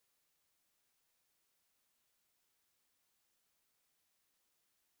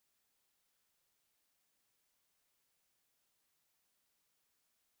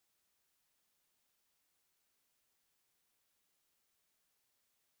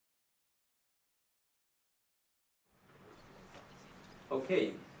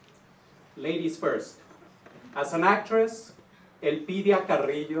Okay, ladies first. As an actress, Elpidia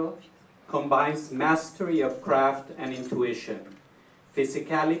Carrillo combines mastery of craft and intuition,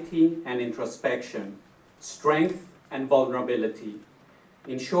 physicality and introspection, strength and vulnerability.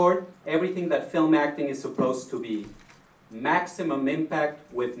 In short, everything that film acting is supposed to be. Maximum impact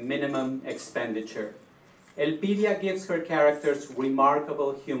with minimum expenditure. Elpidia gives her characters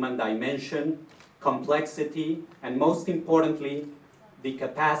remarkable human dimension, complexity, and most importantly, the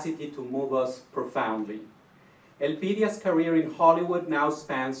capacity to move us profoundly. Elpidia's career in Hollywood now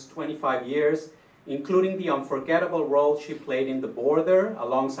spans 25 years, including the unforgettable role she played in The Border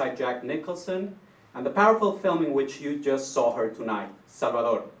alongside Jack Nicholson, and the powerful film in which you just saw her tonight,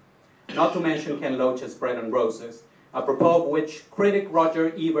 Salvador. Not to mention Ken Loach's Bread and Roses, apropos of which critic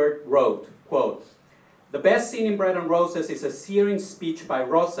Roger Ebert wrote, quote, "The best scene in Bread and Roses is a searing speech by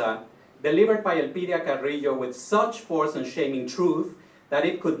Rosa, delivered by Elpidia Carrillo with such force and shaming truth that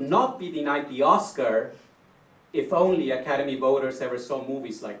it could not be denied the Oscar if only Academy voters ever saw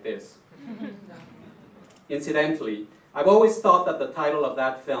movies like this." Incidentally, I've always thought that the title of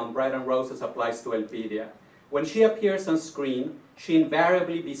that film, Bread and Roses, applies to Elpidia. When she appears on screen, she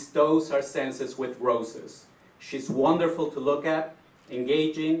invariably bestows our senses with roses. She's wonderful to look at,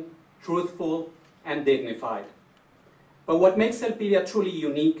 engaging, truthful, and dignified. But what makes Elpidia truly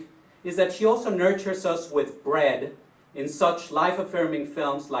unique is that she also nurtures us with bread in such life-affirming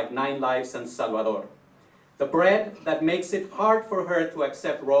films like 9 Lives and Salvador. The bread that makes it hard for her to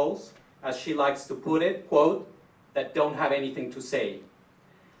accept roles, as she likes to put it, quote, that don't have anything to say.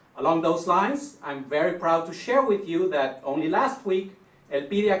 Along those lines, I'm very proud to share with you that only last week,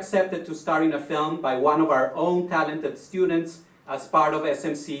 Elpidia accepted to star in a film by one of our own talented students as part of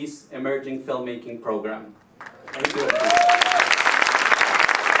SMC's Emerging Filmmaking Program. Thank you.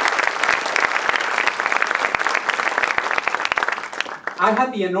 I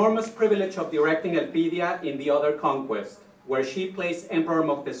had the enormous privilege of directing Elpidia in The Other Conquest, where she plays Emperor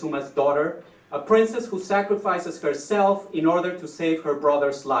Moctezuma's daughter, a princess who sacrifices herself in order to save her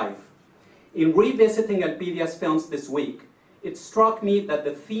brother's life. In revisiting Elpidia's films this week, it struck me that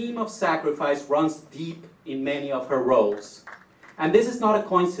the theme of sacrifice runs deep in many of her roles. And this is not a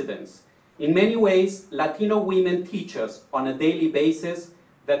coincidence. In many ways, Latino women teach us on a daily basis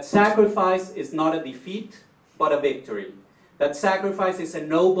that sacrifice is not a defeat, but a victory. That sacrifice is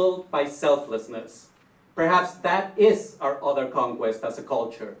ennobled by selflessness. Perhaps that is our other conquest as a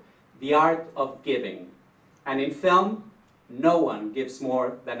culture, the art of giving. And in film, no one gives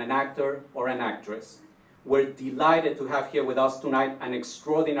more than an actor or an actress. We're delighted to have here with us tonight an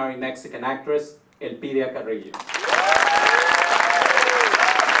extraordinary Mexican actress, Elpidia Carrillo.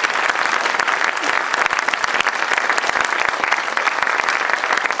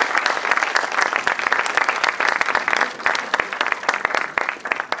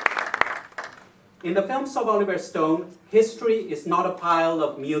 In the films of Oliver Stone, history is not a pile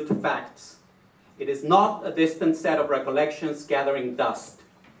of mute facts. It is not a distant set of recollections gathering dust.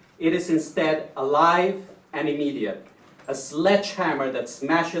 It is instead alive and immediate, a sledgehammer that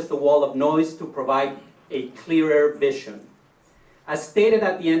smashes the wall of noise to provide a clearer vision. As stated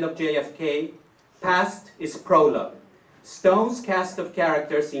at the end of JFK, past is prologue. Stone's cast of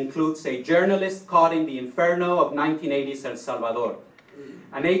characters includes a journalist caught in the inferno of 1980's El Salvador,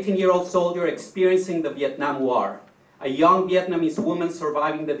 an 18-year-old soldier experiencing the Vietnam War, a young Vietnamese woman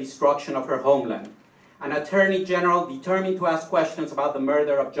surviving the destruction of her homeland, an attorney general determined to ask questions about the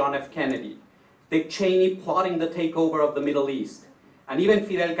murder of John F. Kennedy, Dick Cheney plotting the takeover of the Middle East, and even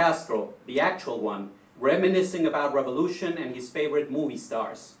Fidel Castro, the actual one, reminiscing about revolution and his favorite movie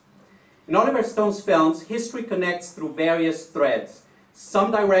stars. In Oliver Stone's films, history connects through various threads, some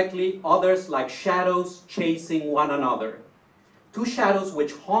directly, others like shadows chasing one another. Two shadows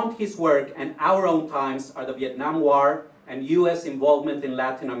which haunt his work and our own times are the Vietnam War and US involvement in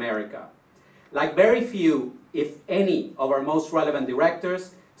Latin America. Like very few, if any, of our most relevant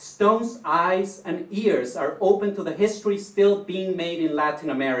directors, Stone's eyes and ears are open to the history still being made in Latin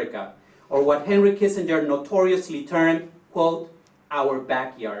America, or what Henry Kissinger notoriously termed, quote, our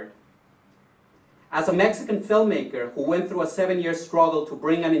backyard. As a Mexican filmmaker who went through a 7-year struggle to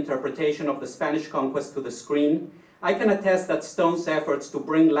bring an interpretation of the Spanish conquest to the screen, I can attest that Stone's efforts to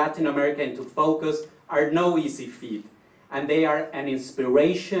bring Latin America into focus are no easy feat, and they are an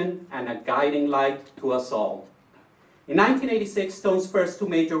inspiration and a guiding light to us all. In 1986, Stone's first 2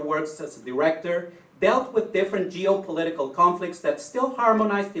 major works as a director dealt with different geopolitical conflicts that still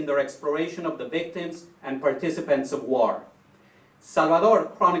harmonized in their exploration of the victims and participants of war. Salvador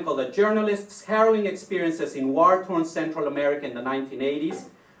chronicled a journalist's harrowing experiences in war-torn Central America in the 1980s,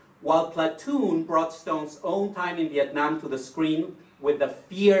 while Platoon brought Stone's own time in Vietnam to the screen with the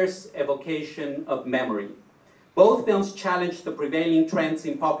fierce evocation of memory. Both films challenge the prevailing trends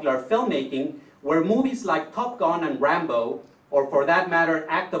in popular filmmaking, where movies like Top Gun and Rambo, or for that matter,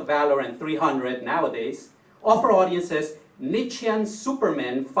 Act of Valor and 300 nowadays, offer audiences Nietzschean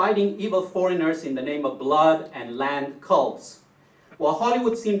supermen fighting evil foreigners in the name of blood and land cults. While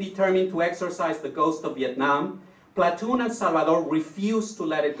Hollywood seemed determined to exorcise the ghost of Vietnam, Platoon and Salvador refused to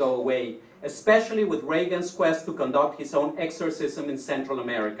let it go away, especially with Reagan's quest to conduct his own exorcism in Central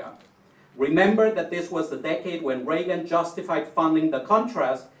America. Remember that this was the decade when Reagan justified funding the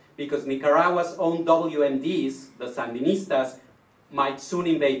Contras because Nicaragua's own WMDs, the Sandinistas, might soon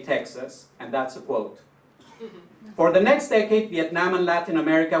invade Texas, and that's a quote. For the next decade, Vietnam and Latin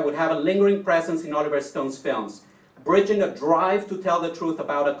America would have a lingering presence in Oliver Stone's films, bridging a drive to tell the truth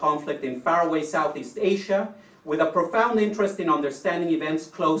about a conflict in faraway Southeast Asia, with a profound interest in understanding events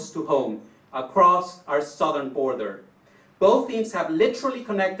close to home, across our southern border. Both themes have literally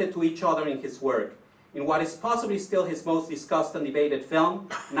connected to each other in his work. In what is possibly still his most discussed and debated film,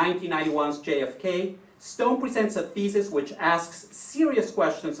 1991's JFK, Stone presents a thesis which asks serious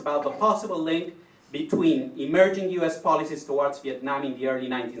questions about the possible link between emerging US policies towards Vietnam in the early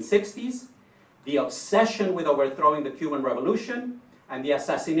 1960s, the obsession with overthrowing the Cuban Revolution, and the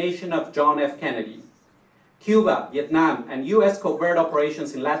assassination of John F. Kennedy. Cuba, Vietnam, and US covert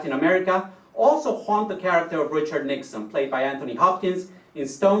operations in Latin America also haunt the character of Richard Nixon, played by Anthony Hopkins, in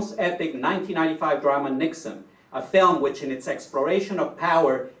Stone's epic 1995 drama Nixon, a film which in its exploration of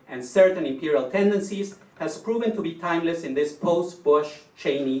power and certain imperial tendencies has proven to be timeless in this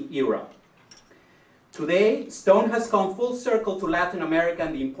post-Bush-Cheney era. Today, Stone has come full circle to Latin America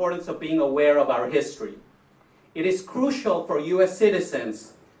and the importance of being aware of our history. It is crucial for US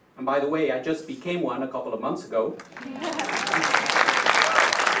citizens, and by the way, I just became one a couple of months ago,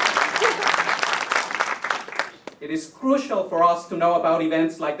 it is crucial for us to know about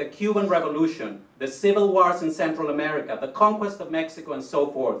events like the Cuban Revolution, the civil wars in Central America, the conquest of Mexico, and so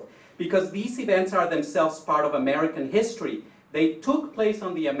forth, because these events are themselves part of American history. They took place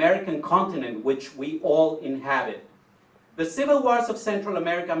on the American continent, which we all inhabit. The civil wars of Central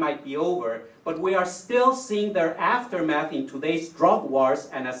America might be over, but we are still seeing their aftermath in today's drug wars,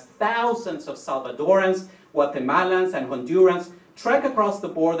 and as thousands of Salvadorans, Guatemalans, and Hondurans trek across the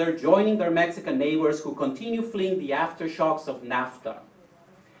border, joining their Mexican neighbors who continue fleeing the aftershocks of NAFTA.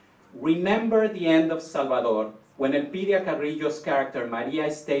 Remember the end of Salvador, when Elpidia Carrillo's character Maria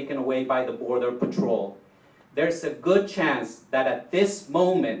is taken away by the Border Patrol. There's a good chance that at this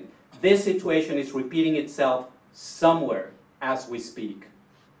moment, this situation is repeating itself somewhere as we speak.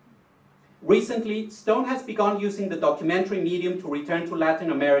 Recently, Stone has begun using the documentary medium to return to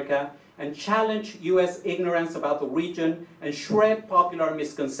Latin America and challenge US ignorance about the region and shred popular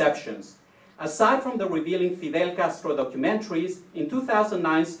misconceptions. Aside from the revealing Fidel Castro documentaries, in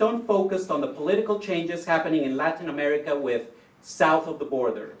 2009, Stone focused on the political changes happening in Latin America with South of the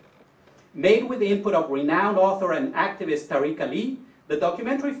Border. Made with the input of renowned author and activist Tariq Ali, the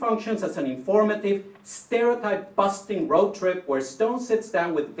documentary functions as an informative, stereotype-busting road trip where Stone sits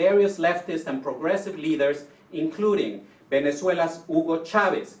down with various leftist and progressive leaders, including Venezuela's Hugo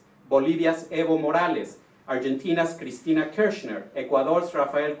Chavez, Bolivia's Evo Morales, Argentina's Cristina Kirchner, Ecuador's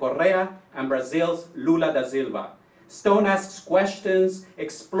Rafael Correa, and Brazil's Lula da Silva. Stone asks questions,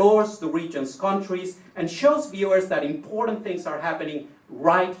 explores the region's countries, and shows viewers that important things are happening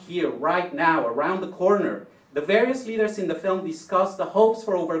right here, right now, around the corner. The various leaders in the film discuss the hopes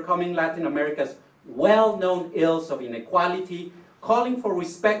for overcoming Latin America's well-known ills of inequality, calling for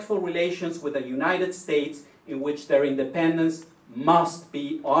respectful relations with the United States in which their independence must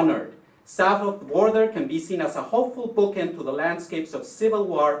be honored. South of the Border can be seen as a hopeful bookend to the landscapes of civil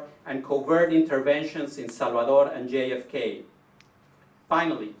war and covert interventions in Salvador and JFK.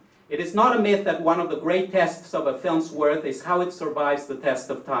 Finally, it is not a myth that one of the great tests of a film's worth is how it survives the test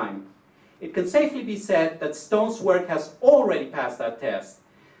of time. It can safely be said that Stone's work has already passed that test.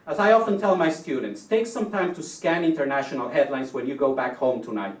 As I often tell my students, take some time to scan international headlines when you go back home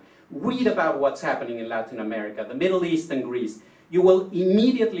tonight. Read about what's happening in Latin America, the Middle East, and Greece. You will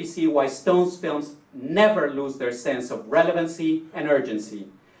immediately see why Stone's films never lose their sense of relevancy and urgency.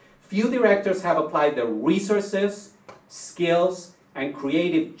 Few directors have applied their resources, skills, and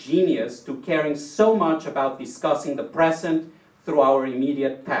creative genius to caring so much about discussing the present through our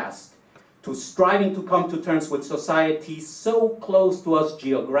immediate past, to striving to come to terms with societies so close to us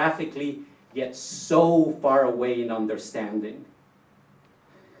geographically, yet so far away in understanding.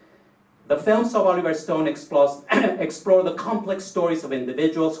 The films of Oliver Stone explore the complex stories of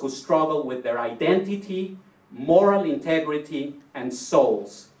individuals who struggle with their identity, moral integrity, and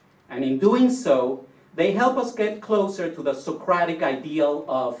souls. And in doing so, They help us get closer to the Socratic ideal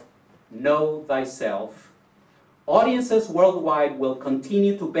of know thyself. Audiences worldwide will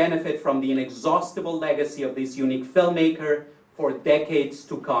continue to benefit from the inexhaustible legacy of this unique filmmaker for decades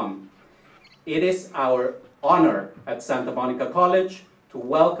to come. It is our honor at Santa Monica College to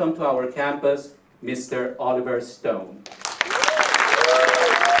welcome to our campus Mr. Oliver Stone.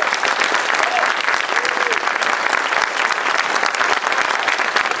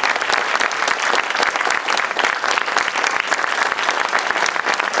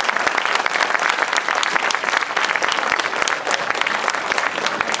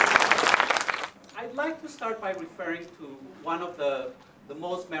 I'd like to start by referring to one of the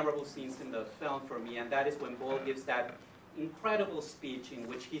most memorable scenes in the film for me, and that is when Ball gives that incredible speech in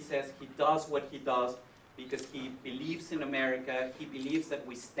which he says he does what he does because he believes in America, he believes that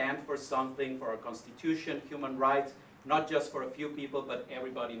we stand for something, for our Constitution, human rights, not just for a few people, but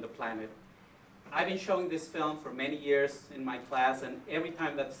everybody in the planet. I've been showing this film for many years in my class, and every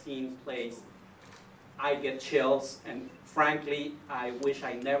time that scene plays, I get chills, and frankly, I wish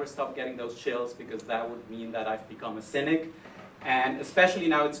I never stopped getting those chills because that would mean that I've become a cynic. And especially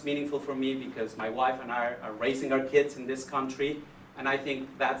now it's meaningful for me because my wife and I are raising our kids in this country, and I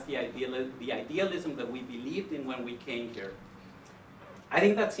think that's the idealism that we believed in when we came here. I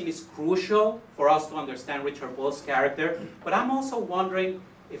think that scene is crucial for us to understand Richard Ball's character, but I'm also wondering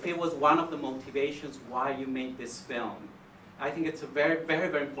if it was one of the motivations why you made this film. I think it's a very, very,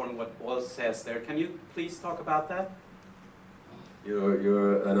 very important what Ball says there. Can you please talk about that?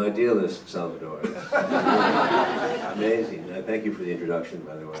 You're an idealist, Salvador. Amazing. Thank you for the introduction,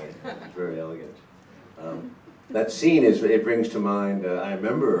 by the way. It's very elegant. That scene it brings to mind, I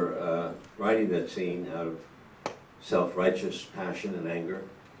remember writing that scene out of self-righteous passion and anger,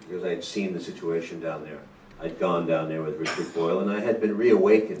 because I had seen the situation down there. I'd gone down there with Richard Boyle, and I had been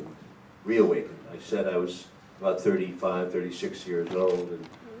reawakened. I said I was about 35, 36 years old, and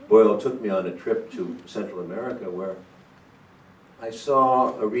Boyle took me on a trip to Central America where I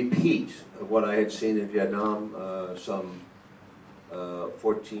saw a repeat of what I had seen in Vietnam some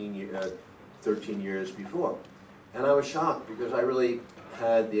 13 years before. And I was shocked because I really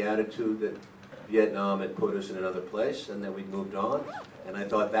had the attitude that Vietnam had put us in another place and that we'd moved on. And I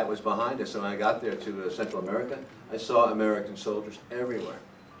thought that was behind us. So when I got there to Central America, I saw American soldiers everywhere,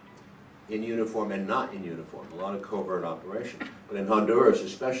 in uniform and not in uniform, a lot of covert operation. But in Honduras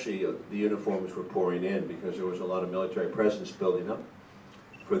especially, the uniforms were pouring in because there was a lot of military presence building up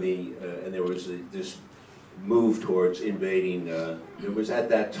for and there was this move towards invading, there was at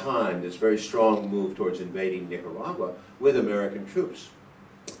that time this very strong move towards invading Nicaragua with American troops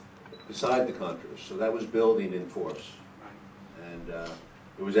beside the Contras. So that was building in force. And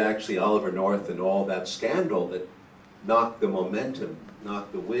it was actually Oliver North and all that scandal that knocked the momentum,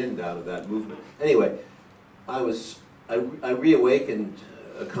 knocked the wind out of that movement. Anyway, I reawakened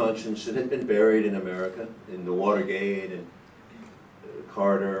a conscience that had been buried in America, in the Watergate and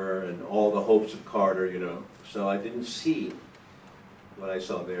Carter and all the hopes of Carter, you know. So I didn't see what I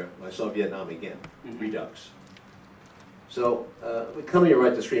saw there. I saw Vietnam again, redux. So coming to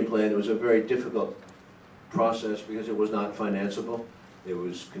write the screenplay, it was a very difficult process because it was not financeable. It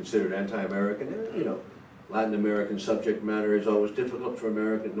was considered anti-American, you know. Latin American subject matter is always difficult for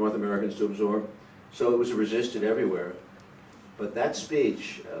North Americans to absorb, so it was resisted everywhere. But that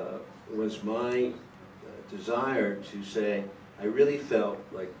speech was my desire to say, I really felt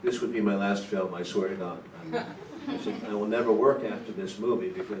like this would be my last film, I swear to God. I said, I will never work after this movie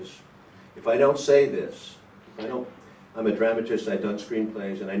because if I don't say this, I'm a dramatist, I've done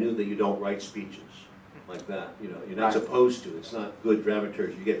screenplays, and I knew that you don't write speeches like that. You know, you're not supposed to. It's not good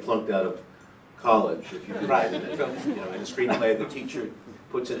dramaturgy. You get flunked out of college if you do that. In a screenplay, the teacher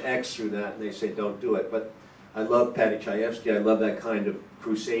puts an X through that, and they say, don't do it. But I love Paddy Chayefsky. I love that kind of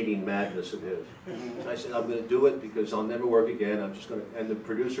crusading madness of his. So I said, I'm going to do it because I'll never work again. I'm just going to, and the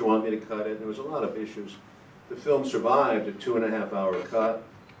producer wanted me to cut it. There was a lot of issues. The film survived a 2.5-hour cut.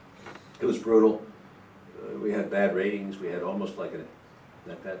 It was brutal. We had bad ratings. We had almost like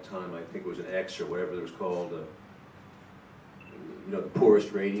at that time, I think it was an X or whatever it was called, you know, the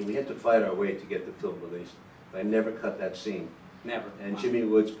poorest rating. We had to fight our way to get the film released. I never cut that scene. Never. And Jimmy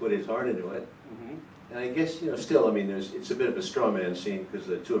Woods put his heart into it. And I guess, you know, still, I mean, it's a bit of a straw man scene because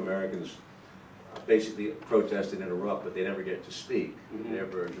the two Americans basically protest and interrupt, but they never get to speak in their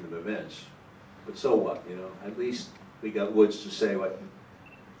version of events. But so what, you know? At least we got Woods to say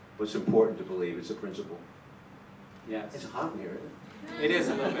what's important to believe. It's a principle. Yes. It's hot in here, isn't it? It is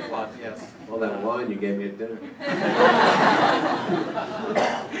a little bit hot, yes. All that wine you gave me at dinner.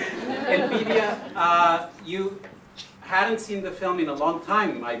 Elpidia, you hadn't seen the film in a long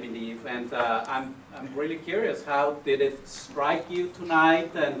time, I believe, and I'm really curious. How did it strike you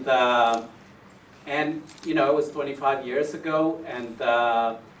tonight? And you know, it was 25 years ago, and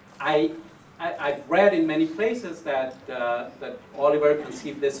I've read in many places that that Oliver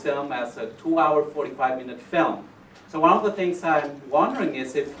conceived this film as a 2-hour, 45-minute film. So one of the things I'm wondering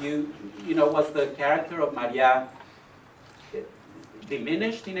is if you know, was the character of Maria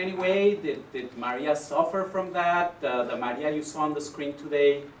diminished in any way? Did Maria suffer from that? The Maria you saw on the screen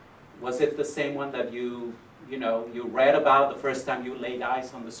today, was it the same one that you read about the first time you laid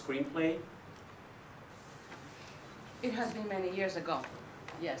eyes on the screenplay? It has been many years ago.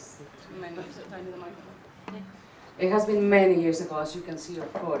 Yes. It has been many years ago, as you can see,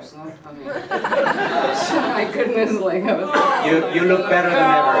 of course. No? I mean, my goodness, like I was. You look better than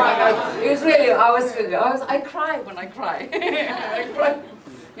ever. Oh my God. It was really. I cry when I cry. I cry,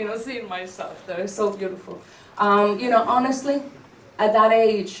 you know, seeing myself. They're so beautiful. You know, honestly, at that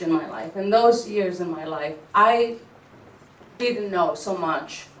age in my life, in those years in my life, I didn't know so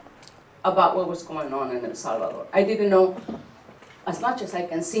much about what was going on in El Salvador. I didn't know as much as I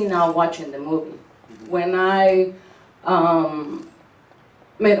can see now watching the movie. When I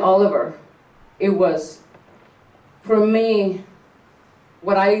met Oliver, it was, for me,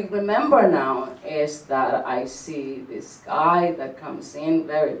 what I remember now is that I see this guy that comes in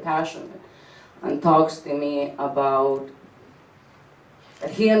very passionate and talks to me about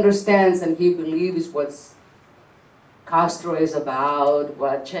that he understands and he believes what Castro is about,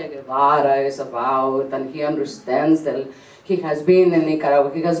 what Che Guevara is about, and he understands that he has been in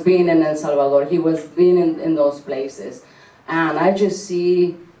Nicaragua, he has been in El Salvador, he was been in those places. And I just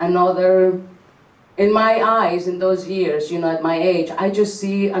see another, in my eyes, in those years, you know, at my age, I just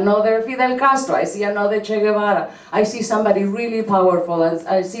see another Fidel Castro, I see another Che Guevara, I see somebody really powerful, and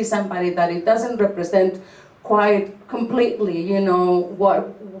I see somebody that it doesn't represent quite completely, you know,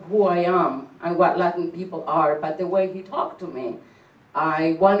 who I am and what Latin people are, but the way he talked to me,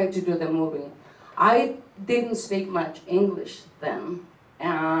 I wanted to do the movie. I didn't speak much English then,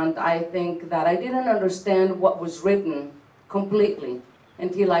 and I think that I didn't understand what was written completely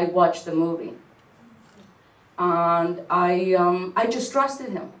until I watched the movie. And I just trusted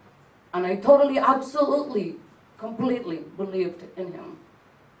him, and I totally, absolutely, completely believed in him.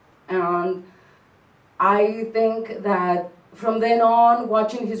 And I think that from then on,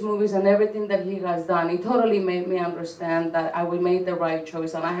 watching his movies and everything that he has done, it totally made me understand that I would make the right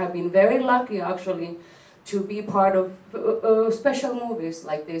choice. And I have been very lucky, actually, to be part of special movies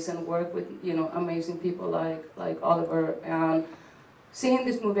like this and work with, you know, amazing people like Oliver. And seeing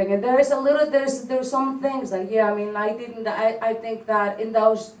this movie again, there's some things that, yeah, I mean, I think that in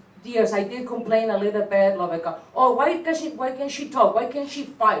those years I did complain a little bit, like, oh, why can she talk? Why can she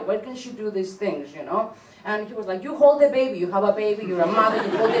fight? Why can she do these things, you know? And he was like, you hold the baby, you have a baby, you're a mother,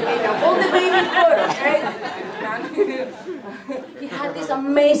 you hold the baby, and hold the baby good, okay? And he had this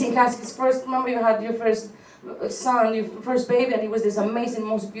amazing, his first, remember you had your first son, your first baby, and he was this amazing,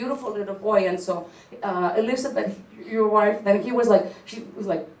 most beautiful little boy. And so Elizabeth, your wife, then he was like, she was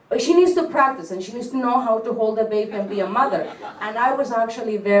like, she needs to practice and she needs to know how to hold a baby and be a mother. And I was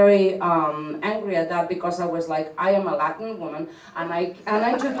actually very angry at that, because I was like, I am a Latin woman, and I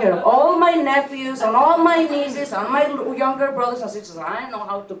took care of all my nephews and all my nieces and my younger brothers and sisters. I know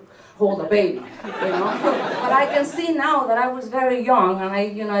how to hold a baby, you know. But I can see now that I was very young, and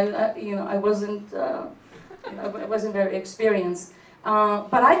I wasn't very experienced.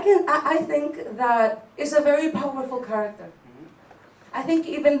 But I think that it's a very powerful character. I think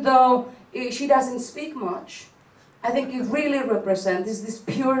even though she doesn't speak much, I think it really represents this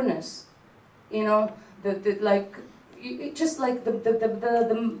pureness, you know, just like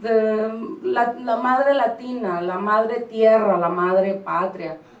la madre latina, la madre tierra, la madre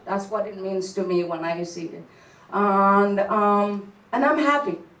patria. That's what it means to me when I see it, and I'm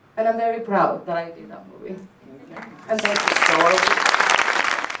happy and I'm very proud that I did that movie. And thank you.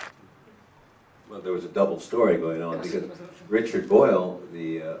 Well, there was a double story going on, because Richard Boyle,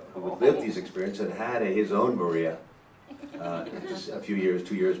 who lived these experiences, had his own Maria just a few years,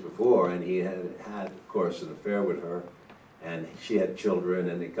 2 years before, and he had, of course, an affair with her, and she had children,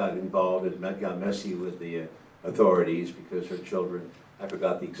 and it got involved, it got messy with the authorities because her children, I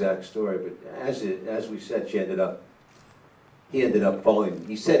forgot the exact story, but as we said, he ended up falling,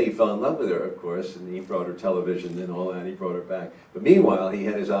 he said he fell in love with her, of course, and he brought her television and all that, he brought her back. But meanwhile, he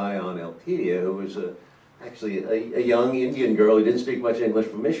had his eye on Elpidia, who was actually a young Indian girl who didn't speak much English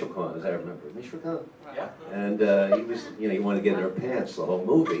from Michoacan, as I remember. Michoacan. Yeah. And he was, he wanted to get in her pants the whole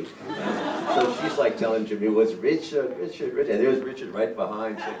movie. So she's like telling Jimmy, "What's Richard, Richard, Richard?" And there's Richard right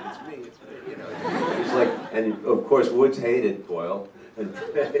behind saying, "It's me, it's me." He's like, and of course Woods hated Boyle. And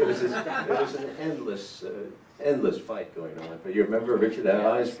it was an endless fight going on. But you remember Richard had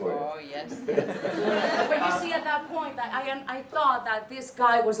eyes for you. Oh, yes. But you see, at that point, I thought that this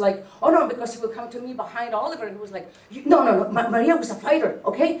guy was like, oh no, because he would come to me behind Oliver, he was like, no, Maria was a fighter,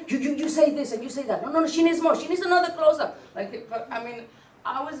 okay? You say this and you say that. No, she needs more. She needs another close-up. Like, I mean,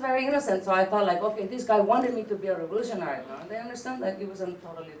 I was very innocent, so I thought like, okay, this guy wanted me to be a revolutionary. No? They understand that it was a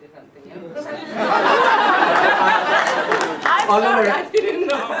totally different thing. You know? I'm sorry, I didn't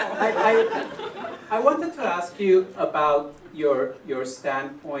know. I wanted to ask you about your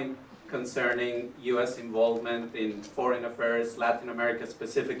standpoint concerning U.S. involvement in foreign affairs, Latin America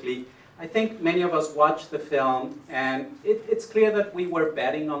specifically. I think many of us watched the film, and it's clear that we were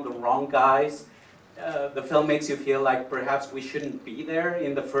betting on the wrong guys. The film makes you feel like perhaps we shouldn't be there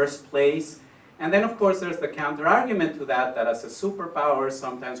in the first place. And then, of course, there's the counter-argument to that, that as a superpower,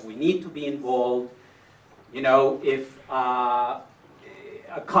 sometimes we need to be involved. You know, if a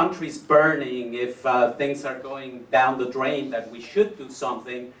country's burning, if things are going down the drain, that we should do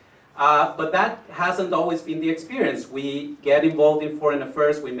something. But that hasn't always been the experience. We get involved in foreign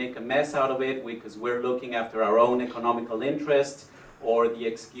affairs, we make a mess out of it because we're looking after our own economical interests, or the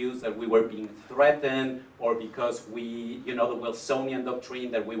excuse that we were being threatened, or because we, the Wilsonian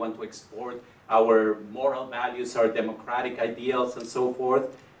doctrine that we want to export our moral values, our democratic ideals, and so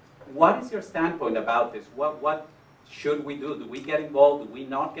forth. What is your standpoint about this? What should we do? Do we get involved? Do we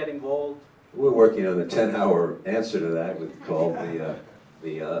not get involved? We're working on a 10-hour answer to that, called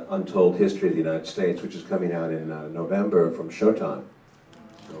the Untold History of the United States, which is coming out in November from Showtime.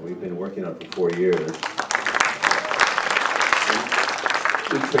 So we've been working on it for 4 years.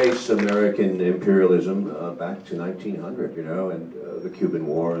 We trace American imperialism back to 1900, and the Cuban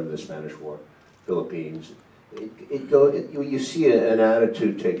War and the Spanish War, Philippines. You see an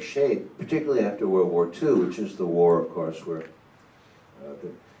attitude take shape, particularly after World War II, which is the war, of course, where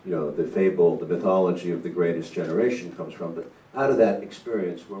the fable, the mythology of the greatest generation comes from. But out of that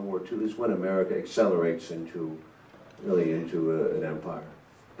experience, World War II is when America accelerates into an empire.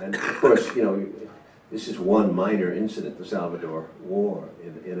 And of course, this is one minor incident, the Salvador War,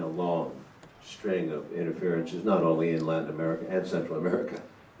 in a long string of interferences, not only in Latin America and Central America,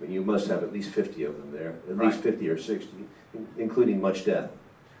 but you must have at least 50 of them there, at least 50 or 60, including much death.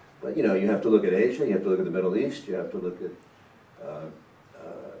 But you have to look at Asia, you have to look at the Middle East, you have to look at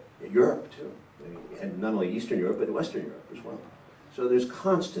Europe too, and not only Eastern Europe, but Western Europe as well. So there's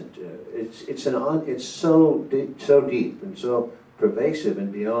constant, it's so deep and so pervasive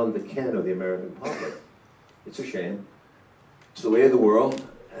and beyond the ken of the American public. It's a shame. It's the way of the world,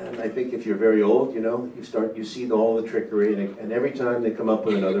 and I think if you're very old, you see all the trickery, and every time they come up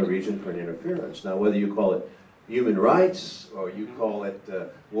with another reason for an interference. Now, whether you call it human rights, or you call it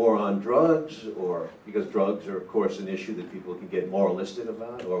war on drugs, or because drugs are, of course, an issue that people can get moralistic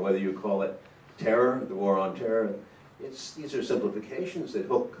about, or whether you call it terror, the war on terror, these are simplifications that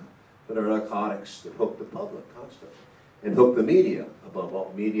that are narcotics, that hook the public constantly. And hook the media, above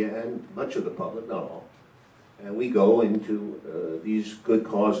all, media and much of the public, not all. And we go into these good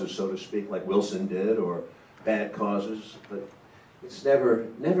causes, so to speak, like Wilson did, or bad causes, but it's never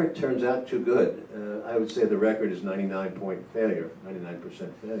turns out too good. I would say the record is 99% failure,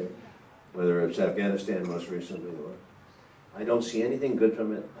 whether it's Afghanistan most recently, or I don't see anything good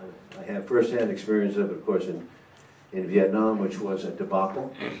from it. I have first-hand experience of it, of course, in Vietnam, which was a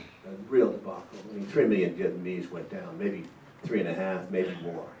debacle. A real debacle. I mean, 3 million Vietnamese went down, maybe 3.5, maybe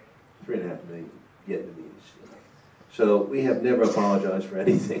more. 3.5 million Vietnamese. So we have never apologized for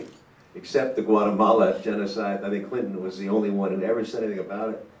anything, except the Guatemala genocide. I think Clinton was the only one who ever said anything about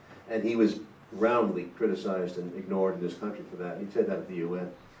it, and he was roundly criticized and ignored in this country for that. He said that at the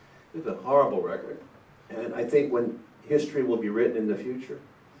UN. It's a horrible record, and I think when history will be written in the future,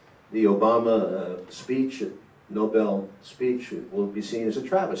 the Obama speech, Nobel speech, will be seen as a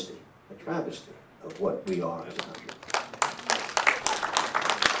travesty of what we are as a country.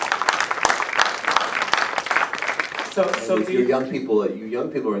 So if you young people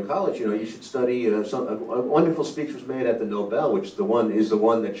are in college, you should study. A wonderful speech was made at the Nobel, which is the one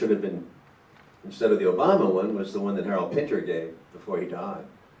that should have been, instead of the Obama one, was the one that Harold Pinter gave before he died.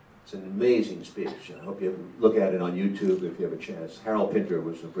 It's an amazing speech. I hope you look at it on YouTube if you have a chance. Harold Pinter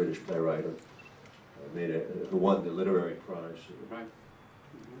was a British playwright who won the literary prize. Right.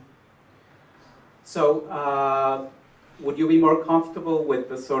 So, would you be more comfortable with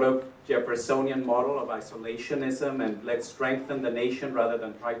the sort of Jeffersonian model of isolationism and let's strengthen the nation rather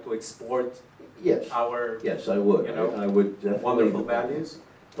than try to export Yes. our Yes, I would. You know, I would definitely. wonderful values?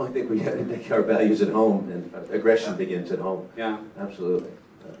 I think we have to make our values at home, and aggression begins at home. Yeah. Absolutely.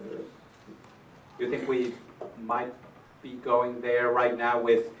 Do you think we might be going there right now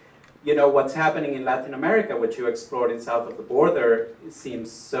with, you know, what's happening in Latin America, which you explored in south of the border, it seems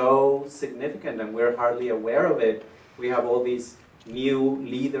so significant and we're hardly aware of it. We have all these new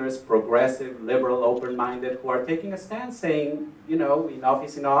leaders, progressive, liberal, open-minded, who are taking a stand saying, you know, enough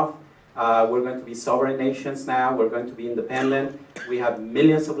is enough. We're going to be sovereign nations now. We're going to be independent. We have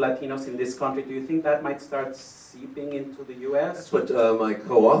millions of Latinos in this country. Do you think that might start seeping into the U.S.? That's what my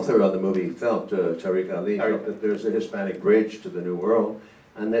co-author on the movie felt, Tariq Ali, felt that there's a Hispanic bridge to the New World,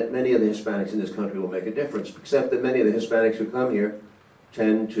 and that many of the Hispanics in this country will make a difference, except that many of the Hispanics who come here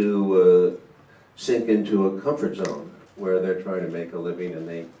tend to sink into a comfort zone where they're trying to make a living,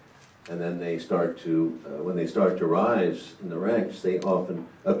 and then they start to, when they start to rise in the ranks, they often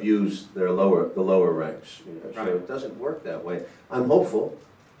abuse the lower ranks. You know? So it doesn't work that way. I'm hopeful,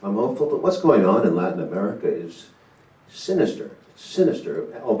 but what's going on in Latin America is sinister. It's sinister.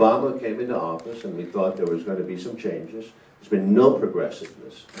 Obama came into office and we thought there was going to be some changes. There's been no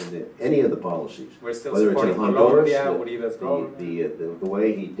progressiveness in any of the policies. We're still whether it's in supporting Honduras, Colombia, the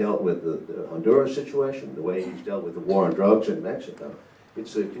way he dealt with the Honduras situation, the way he's dealt with the war on drugs in Mexico.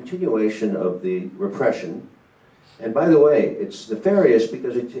 It's a continuation of the repression. And by the way, it's nefarious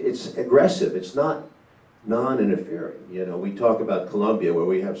because it's aggressive. It's not non-interfering. You know, we talk about Colombia where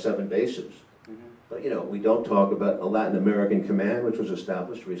we have 7 bases. But, you know, we don't talk about a Latin American command which was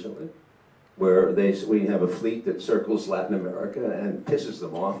established recently, where we have a fleet that circles Latin America and pisses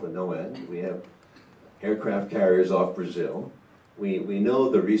them off at no end. We have aircraft carriers off Brazil. We know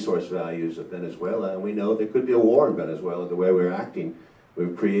the resource values of Venezuela, and we know there could be a war in Venezuela the way we're acting.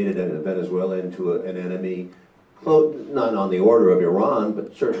 We've created Venezuela into an enemy, not on the order of Iran,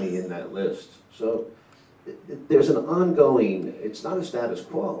 but certainly in that list. So there's an ongoing, it's not a status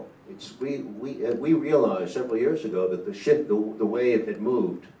quo. We realized several years ago that the wave had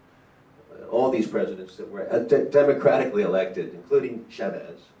moved. All these presidents that were democratically elected, including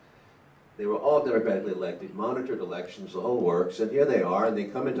Chavez, they were all democratically elected, monitored elections, the whole works, and here they are, and they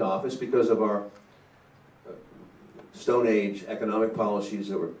come into office because of our Stone Age economic policies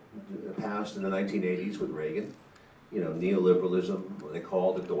that were passed in the 1980s with Reagan. You know, neoliberalism, they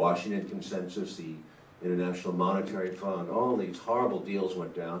called it the Washington Consensus, the International Monetary Fund, all these horrible deals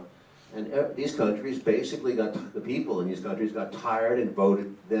went down. And these countries basically the people in these countries got tired and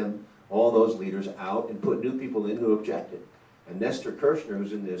voted them, all those leaders out, and put new people in who objected. And Nestor Kirchner,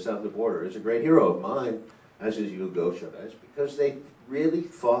 who's in the south of the border, is a great hero of mine, as is Hugo Chavez, because they really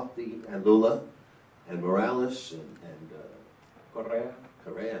fought and Lula, and Morales, and Correa,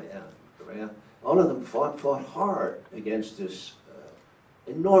 all of them fought hard against this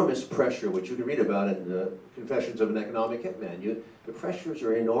enormous pressure, which you can read about in the Confessions of an Economic Hitman. The pressures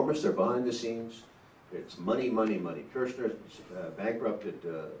are enormous, they're behind the scenes. It's money, money, money. Kirchner bankrupted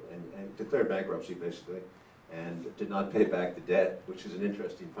and declared bankruptcy, basically, and did not pay back the debt, which is an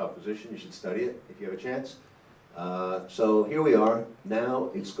interesting proposition. You should study it if you have a chance. So here we are. Now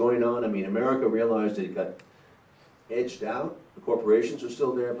it's going on. I mean, America realized that it got edged out. The corporations are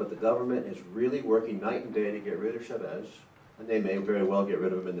still there, but the government is really working night and day to get rid of Chavez. And they may very well get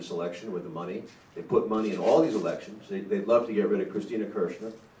rid of him in this election with the money. They put money in all these elections. They'd love to get rid of Cristina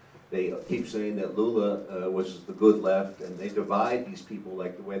Kirchner. They keep saying that Lula was the good left, and they divide these people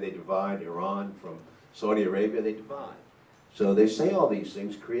like the way they divide Iran from Saudi Arabia, they divide. So they say all these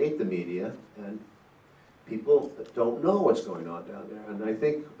things, create the media, and people don't know what's going on down there. And I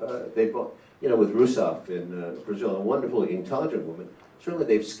think you know, with Rousseff in Brazil, a wonderfully intelligent woman, certainly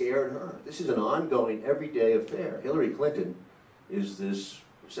they've scared her. This is an ongoing, everyday affair. Hillary Clinton is this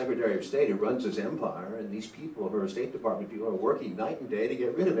Secretary of State who runs this empire, and these people, her State Department people, are working night and day to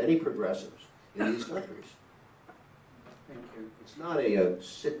get rid of any progressives in these countries. Thank you. It's not a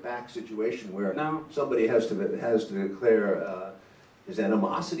sit-back situation where No. somebody has to declare his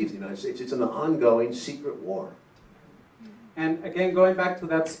animosity to the United States. It's an ongoing secret war. And again, going back to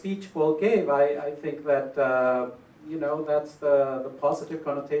that speech Paul gave, I think that you know, that's the positive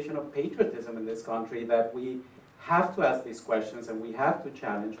connotation of patriotism in this country, that we have to ask these questions and we have to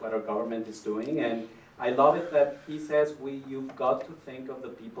challenge what our government is doing. And I love it that he says you've got to think of the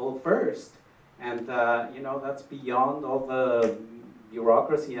people first. And you know, that's beyond all the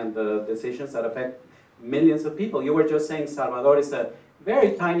bureaucracy and the decisions that affect millions of people. You were just saying Salvador is a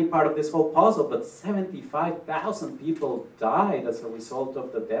very tiny part of this whole puzzle, but 75,000 people died as a result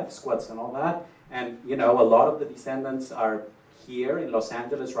of the death squads and all that. And you know, a lot of the descendants are here in Los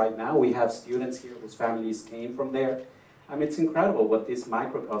Angeles right now. We have students here whose families came from there. I mean, it's incredible what these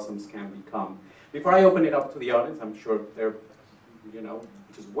microcosms can become. Before I open it up to the audience, I'm sure they're, you know,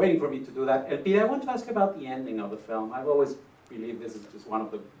 just waiting for me to do that. Elpidia, I want to ask you about the ending of the film. I've always believed this is just one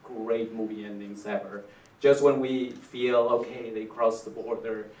of the great movie endings ever. Just when we feel, okay, they crossed the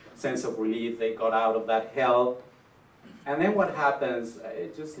border, sense of relief, they got out of that hell. And then what happens,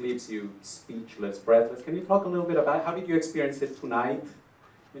 it just leaves you speechless, breathless. Can you talk a little bit about how did you experience it tonight?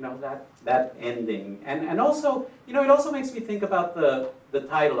 You know, that ending. And also, you know, it also makes me think about the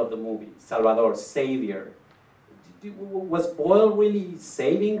title of the movie, Salvador, Savior. Was Boyle really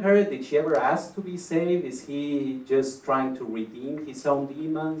saving her? Did she ever ask to be saved? Is he just trying to redeem his own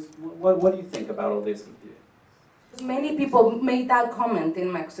demons? What do you think about all this? Many people made that comment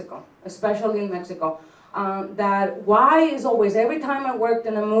in Mexico, especially in Mexico, that why is always, every time I worked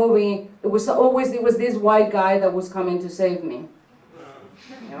in a movie, it was this white guy that was coming to save me.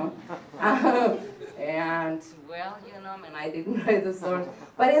 You know? And, well, you know, I mean, I didn't write the source.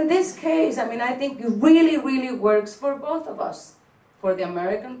 But in this case, I mean, I think it really, really works for both of us. For the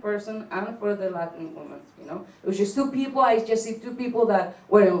American person and for the Latin woman, you know? It was just two people, I just see two people that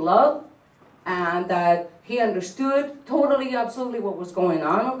were in love, and that he understood totally, absolutely what was going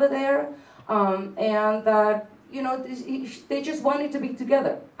on over there, and that, you know, they just wanted to be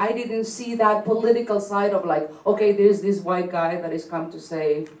together. I didn't see that political side of like, okay, there's this white guy that has come to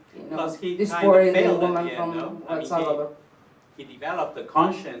save, you know, this poor Indian woman from El Salvador. He developed a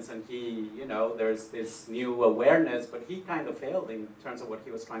conscience, and he, you know, there's this new awareness, but he kind of failed in terms of what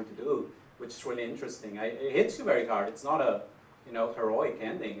he was trying to do, which is really interesting. It hits you very hard. It's not a, you know, heroic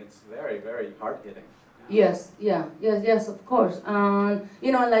ending. It's very, very hard-hitting. Yes, yes, of course.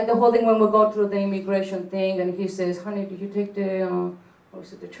 You know, like the whole thing when we go through the immigration thing, and he says, honey, did you take the, what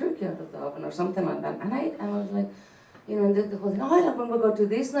was it, the turkey out of the oven or something like that? And I was like, you know, the whole thing, oh, like when we go to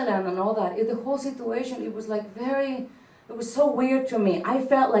Disneyland and all that, the whole situation, it was like very, it was so weird to me. I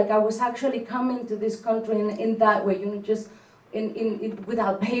felt like I was actually coming to this country in that way, you know, just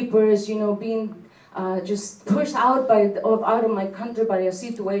without papers, you know, being just pushed out out of my country by a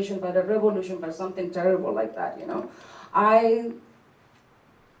situation, by a revolution, by something terrible like that, you know. I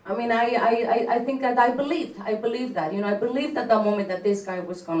mean, I think that I believed that, you know, I believed at the moment that this guy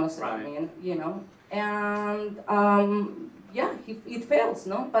was gonna save me, you know, and yeah, it fails,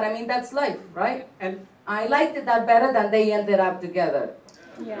 no? But I mean, that's life, right? And I liked it that better than they ended up together.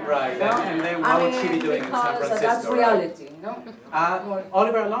 Yeah. Right, and then what would she be doing in San Francisco? That's reality, no?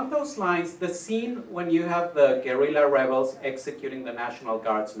 Oliver, along those lines, the scene when you have the guerrilla rebels executing the National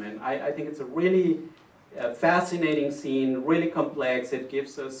Guardsmen, I think it's a really fascinating scene, really complex. It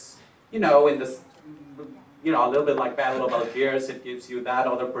gives us, you know, in this, you know, a little bit like Battle of Algiers, it gives you that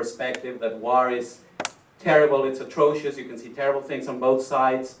other perspective that war is terrible, it's atrocious, you can see terrible things on both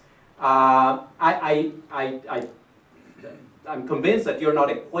sides. I'm convinced that you're not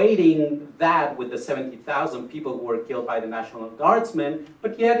equating that with the 70,000 people who were killed by the National Guardsmen,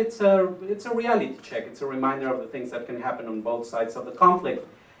 but yet it's a reality check. It's a reminder of the things that can happen on both sides of the conflict.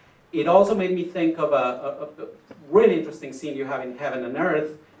 It also made me think of a really interesting scene you have in Heaven and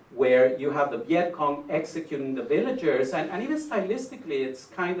Earth, where you have the Viet Cong executing the villagers, and even stylistically it's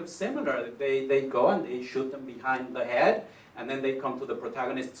kind of similar. They go and they shoot them behind the head, and then they come to the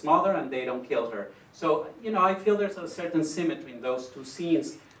protagonist's mother and they don't kill her. So, you know, I feel there's a certain symmetry in those two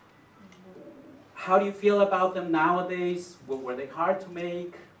scenes. How do you feel about them nowadays? Were they hard to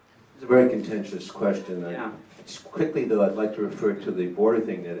make? It's a very contentious question. Yeah. Quickly, though, I'd like to refer to the border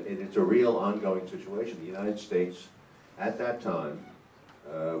thing, that it's a real ongoing situation. The United States, at that time,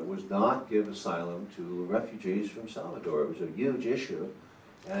 was not give asylum to refugees from Salvador. It was a huge issue.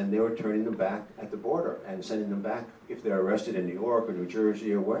 And they were turning them back at the border and sending them back if they're arrested in New York or New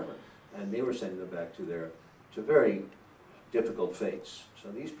Jersey or wherever. And they were sending them back to very difficult fates.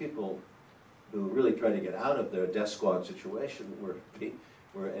 So these people who really tried to get out of their death squad situation were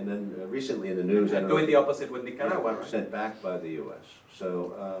and then recently in the news, doing the opposite with Nicaragua, right? Sent back by the U.S.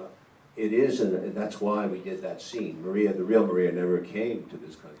 So it is, and that's why we did that scene. Maria, the real Maria, never came to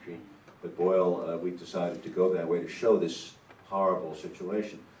this country, but Boyle, we decided to go that way to show this horrible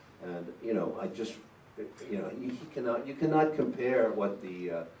situation. And you know, you cannot compare what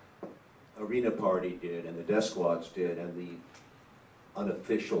the Arena Party did and the death squads did and the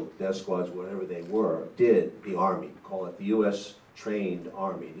unofficial death squads, whatever they were, did the Army, call it the U.S. trained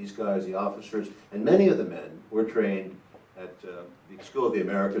Army. These guys, the officers, and many of the men were trained at the School of the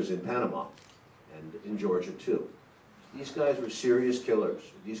Americas in Panama and in Georgia too. These guys were serious killers.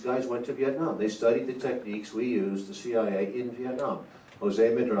 These guys went to Vietnam. They studied the techniques we used, the CIA, in Vietnam. Jose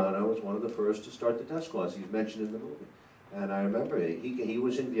Medrano was one of the first to start the death squads. He's mentioned in the movie. And I remember he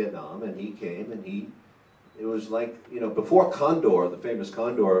was in Vietnam, and he came, and it was like, you know, before Condor, the famous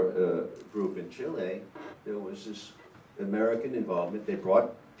Condor group in Chile, there was this American involvement. They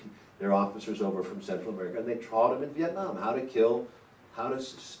brought their officers over from Central America, and they taught them in Vietnam how to kill, how to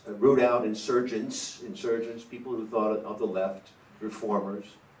root out insurgents, people who thought of the left, reformers,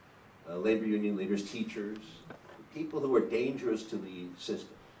 labor union leaders, teachers, people who were dangerous to the system,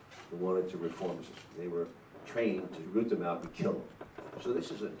 who wanted to reform the system. They were trained to root them out and kill them. So this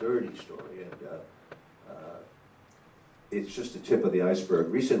is a dirty story, and it's just the tip of the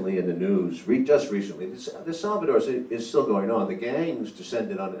iceberg. Recently in the news, just recently, the Salvador is still going on. The gangs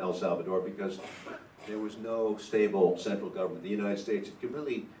descended on El Salvador because there was no stable central government. The United States had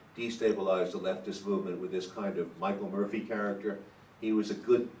completely destabilized the leftist movement with this kind of Michael Murphy character. He was a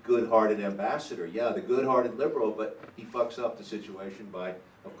good-hearted ambassador. Yeah, the good-hearted liberal, but he fucks up the situation by,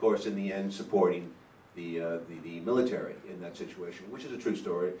 of course, in the end, supporting the military in that situation, which is a true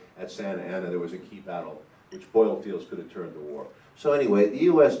story. At Santa Ana, there was a key battle which Boyle feels could have turned the war. So anyway, the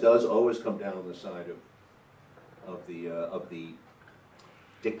U.S. does always come down on the side of the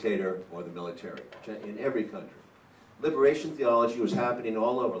dictator or the military in every country. Liberation theology was happening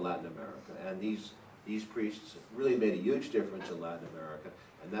all over Latin America, and these priests really made a huge difference in Latin America,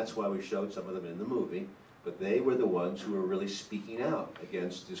 and that's why we showed some of them in the movie. But they were the ones who were really speaking out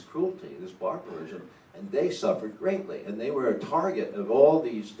against this cruelty, this barbarism, and they suffered greatly, and they were a target of all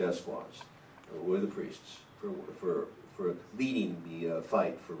these despots. Were the priests for leading the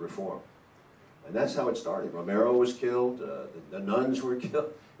fight for reform. And that's how it started. Romero was killed, the nuns were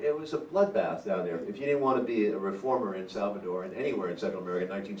killed. It was a bloodbath down there. If you didn't want to be a reformer in Salvador and anywhere in Central America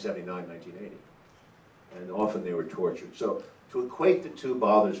in 1979, 1980. And often they were tortured. So to equate the two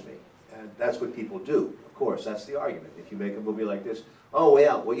bothers me. And that's what people do. Of course, that's the argument. If you make a movie like this, oh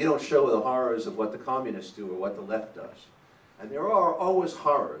yeah, well you don't show the horrors of what the communists do or what the left does. And there are always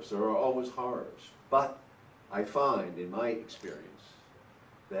horrors, but I find, in my experience,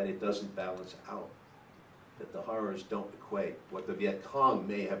 that it doesn't balance out, that the horrors don't equate. What the Viet Cong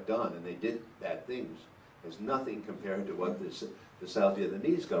may have done, and they did bad things, is nothing compared to what the South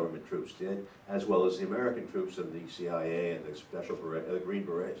Vietnamese government troops did, as well as the American troops and the CIA and the Green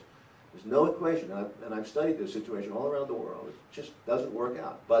Berets. There's no equation, and I've studied this situation all around the world. It just doesn't work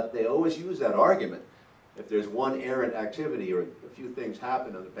out. But they always use that argument. If there's one errant activity or a few things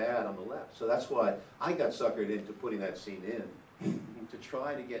happen on the bad on the left. So that's why I got suckered into putting that scene in to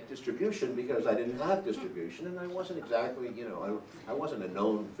try to get distribution, because I didn't have distribution, and I wasn't exactly, you know, I wasn't a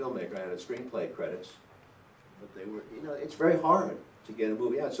known filmmaker. I had a screenplay credits, but they were, you know, it's very hard to get a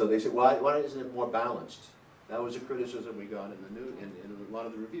movie out. So they said, why isn't it more balanced? That was a criticism we got in a lot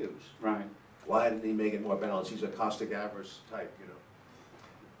of the reviews. Right. Why didn't he make it more balanced? He's a caustic avarice type, you know.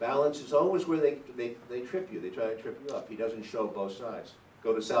 Balance is always where they trip you. They try to trip you up. He doesn't show both sides.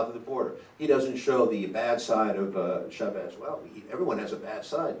 Go to south of the border. He doesn't show the bad side of Chavez. Well, everyone has a bad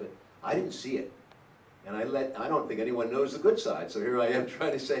side, but I didn't see it. And I don't think anyone knows the good side. So here I am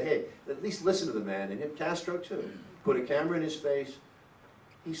trying to say, hey, at least listen to the man, and him, Castro too. Put a camera in his face.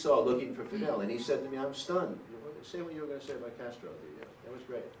 He saw Looking for Fidel, and he said to me, I'm stunned. Say what you were going to say about Castro. That was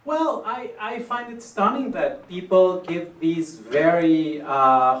great. Well, I find it stunning that people give these very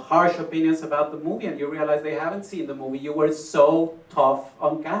harsh opinions about the movie, and you realize they haven't seen the movie. You were so tough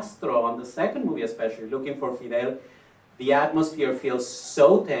on Castro, on the second movie especially, Looking for Fidel. The atmosphere feels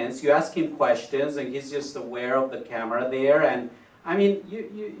so tense. You ask him questions, and he's just aware of the camera there. And I mean,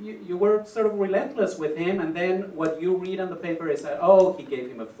 you were sort of relentless with him, and then what you read on the paper is that, oh, he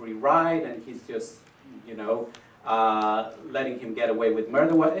gave him a free ride, and he's just, you know, letting him get away with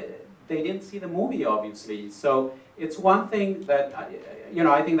murder. Well, they didn't see the movie, obviously. So it's one thing that, you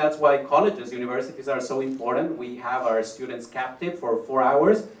know, I think that's why colleges, universities are so important. We have our students captive for 4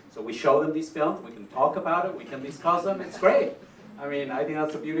 hours. So we show them these films, we can talk about it, we can discuss them. It's great. I mean, I think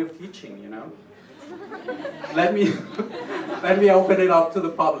that's the beauty of teaching, you know. Let me open it up to the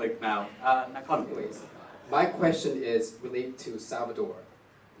public now. Nakon, please. My question is related to Salvador.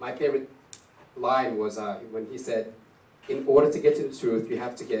 My favorite line was when he said, in order to get to the truth, you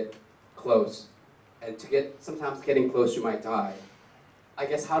have to get close. And sometimes getting close, you might die. I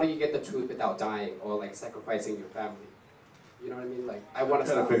guess, how do you get the truth without dying or like sacrificing your family? You know what I mean? Like, I want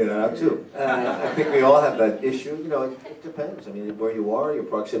to figure that out too. I think we all have that issue. You know, it depends. I mean, where you are, your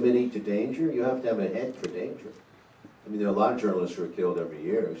proximity to danger, you have to have a head for danger. I mean, there are a lot of journalists who are killed every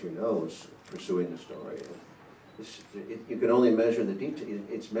year, as you know, pursuing the story. You can only measure the detail.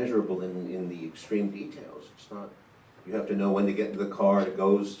 It's measurable in the extreme details. It's not. You have to know when to get into the car that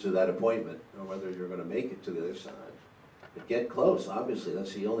goes to that appointment, or whether you're going to make it to the other side. But get close. Obviously,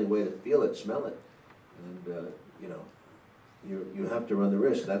 that's the only way to feel it, smell it, and you know. you have to run the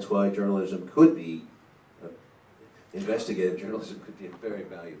risk. That's why journalism could be, investigative journalism could be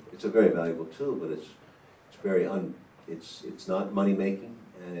it's a very valuable tool, but it's not money making,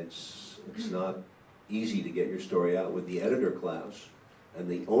 and it's not easy to get your story out with the editor class and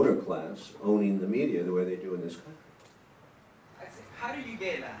the owner class owning the media the way they do in this country. How do you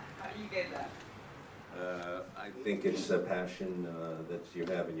get that? How do you get that? I think it's a passion that you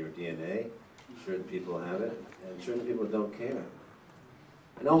have in your DNA. Certain people have it, and certain people don't care.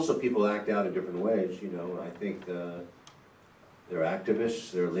 And also people act out in different ways, you know. I think there are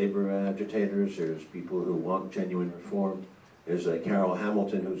activists, there are labor agitators, there's people who want genuine reform. There's Carol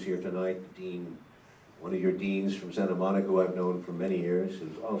Hamilton, who's here tonight, dean, one of your deans from Santa Monica, who I've known for many years,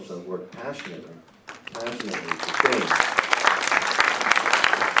 who's also worked passionately for change.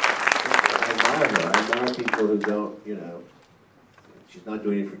 I admire her. I admire people who don't, you know, she's not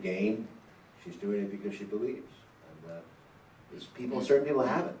doing it for gain. She's doing it because she believes. And certain people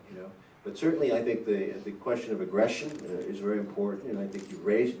have it, you know. But certainly, I think the question of aggression is very important, and I think you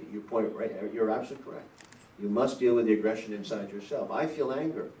raised your point right. You're absolutely correct. You must deal with the aggression inside yourself. I feel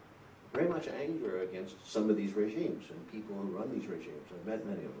anger, very much anger against some of these regimes and people who run these regimes. I've met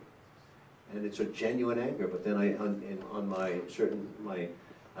many of them, and it's a genuine anger. But then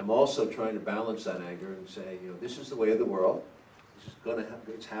I'm also trying to balance that anger and say, you know, this is the way of the world. This is going to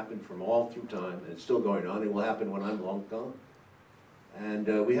happen. It's happened from all through time, and it's still going on. It will happen when I'm long gone. And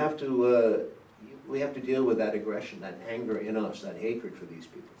we have to deal with that aggression, that anger in us, that hatred for these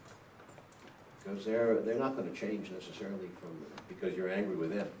people, because they're not going to change necessarily because you're angry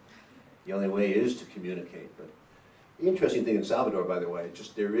with them. The only way is to communicate. But the interesting thing in Salvador, by the way,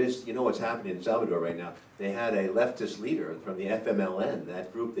 you know what's happening in Salvador right now. They had a leftist leader from the FMLN,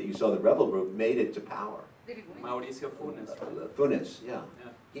 that group that you saw, the rebel group, made it to power. Mauricio Funes. Funes, yeah.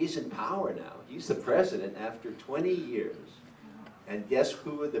 He's in power now. He's the president after 20 years. And guess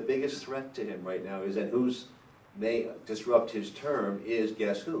who the biggest threat to him right now is, and who's may disrupt his term is,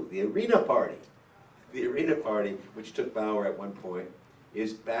 guess who? The Arena Party. The Arena Party, which took power at one point,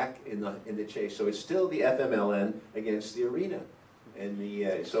 is back in the chase. So it's still the FMLN against the Arena and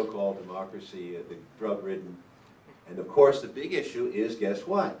the so-called democracy, the drug-ridden. And of course, the big issue is, guess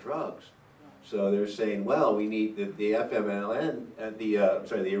what? Drugs. So they're saying, well, we need the FMLN,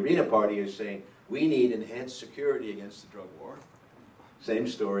 the Arena Party is saying, we need enhanced security against the drug war. Same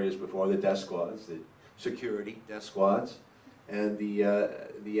story as before, the death squads, the security death squads. And the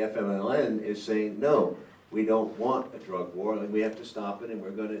FMLN is saying, no, we don't want a drug war, and we have to stop it, and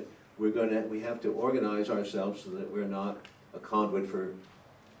we have to organize ourselves so that we're not a conduit for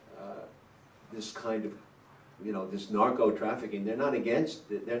this kind of, you know, this narco trafficking. They're not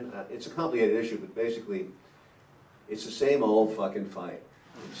against it. It's a complicated issue, but basically, it's the same old fucking fight.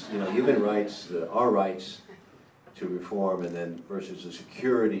 It's, you know, human rights, our rights to reform, and then versus the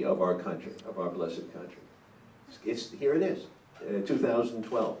security of our country, of our blessed country. Here it is,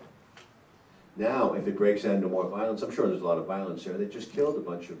 2012. Now, if it breaks out into more violence, I'm sure there's a lot of violence there. They just killed a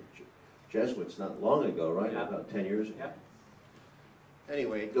bunch of Jesuits not long ago, right? Yeah. About 10 years ago. Yeah.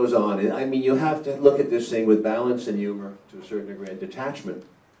 Anyway, it goes on. I mean, you have to look at this thing with balance and humor to a certain degree, and detachment.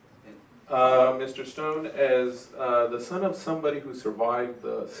 Mr. Stone, as the son of somebody who survived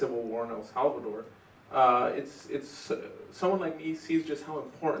the Civil War in El Salvador, someone like me sees just how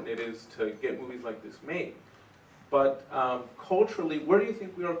important it is to get movies like this made. But culturally, where do you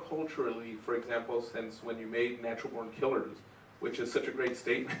think we are culturally, for example, since when you made Natural Born Killers, which is such a great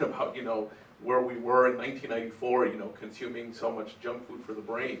statement about, you know, where we were in 1994, you know, consuming so much junk food for the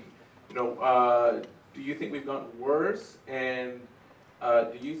brain. You know, do you think we've gotten worse? And how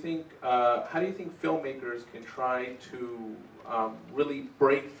do you think filmmakers can try to really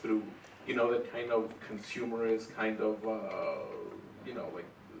break through, you know, that kind of consumerist kind of, you know, like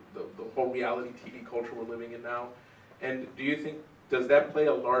the whole reality TV culture we're living in now? And do you think, does that play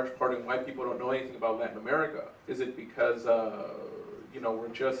a large part in why people don't know anything about Latin America? Is it because, you know, we're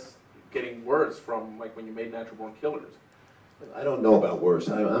just getting worse from like when you made Natural Born Killers? I don't know about worse.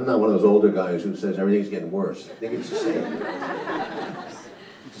 I'm not one of those older guys who says everything's getting worse. I think it's the same.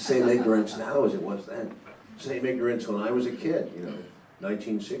 It's the same ignorance now as it was then. Same ignorance when I was a kid, you know,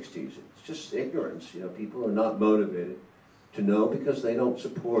 1960s. It's just ignorance. You know, people are not motivated to know because they don't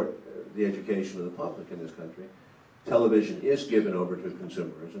support the education of the public in this country. Television is given over to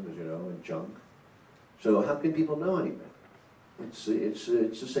consumerism, as you know, and junk. So how can people know anything? It's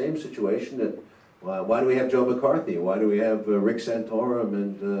the same situation that, why do we have Joe McCarthy? Why do we have Rick Santorum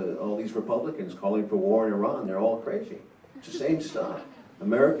and all these Republicans calling for war in Iran? They're all crazy. It's the same stuff.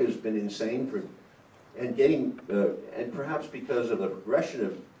 America has been insane and perhaps because of the progression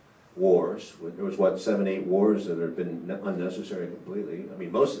of wars. There was, what, 7, 8 wars that have been unnecessary completely. I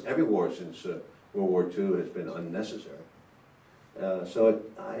mean, every war since World War II has been unnecessary.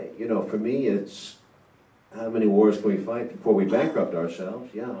 You know, for me, it's how many wars can we fight before we bankrupt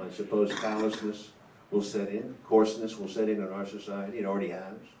ourselves? Yeah, I suppose callousness will set in, coarseness will set in our society. It already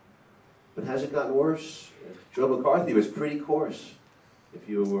has. But has it gotten worse? Joe McCarthy was pretty coarse, if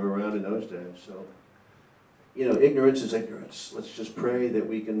you were around in those days. So, you know, ignorance is ignorance. Let's just pray that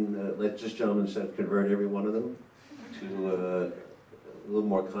we can, like this gentleman said, convert every one of them to a little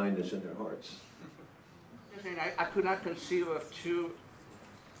more kindness in their hearts. I could not conceive of two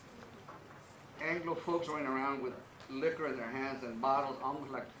Anglo folks going around with liquor in their hands and bottles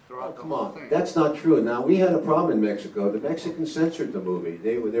almost like throughout the Come whole on, thing. that's not true. Now, we had a problem in Mexico. The Mexicans censored the movie.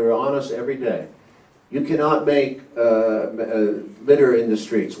 They were on us every day. You cannot make litter in the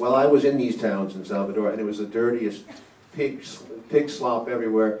streets. Well, I was in these towns in Salvador, and it was the dirtiest pig slop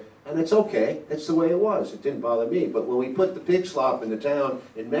everywhere. And it's okay. That's the way it was. It didn't bother me. But when we put the pig slop in the town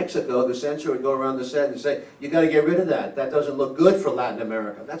in Mexico, the censor would go around the set and say, you got to get rid of that. That doesn't look good for Latin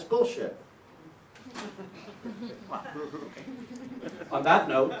America. That's bullshit. On that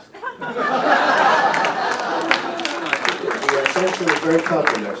note, The censor was very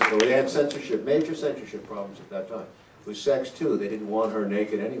tough in Mexico. We had censorship, major censorship problems at that time. With sex, too. They didn't want her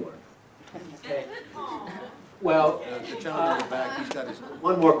naked anywhere. okay. Well, The gentleman in the back, he's got his...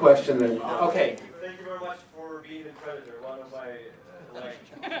 One more question. And, okay. Thank you very much for being a Predator, one of my like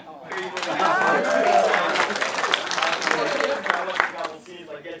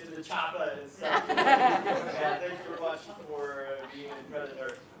get to the chopper and stuff. And thank you very much for being a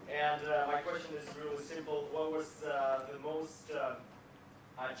Predator. And my question is really simple. What was the most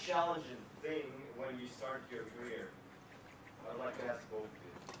challenging thing when you started your career? I'd like to ask both of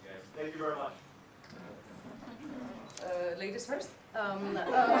you guys. Thank you very much. Ladies first.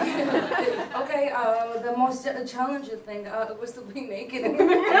 Okay, the most challenging thing was to be naked. There you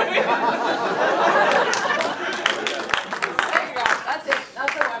go. That's it.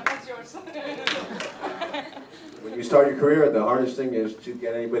 That's the one. That's yours. when you start your career, the hardest thing is to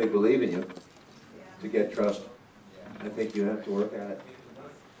get anybody to believe in you, to get trust. I think you have to work at it.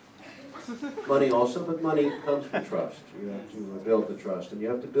 Money also, but money comes from trust. You have to build the trust, and you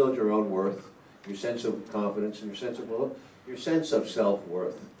have to build your own worth, your sense of confidence, and your sense of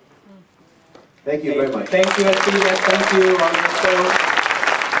self-worth. Thank you very much. Thank you, Elpidia. Thank you,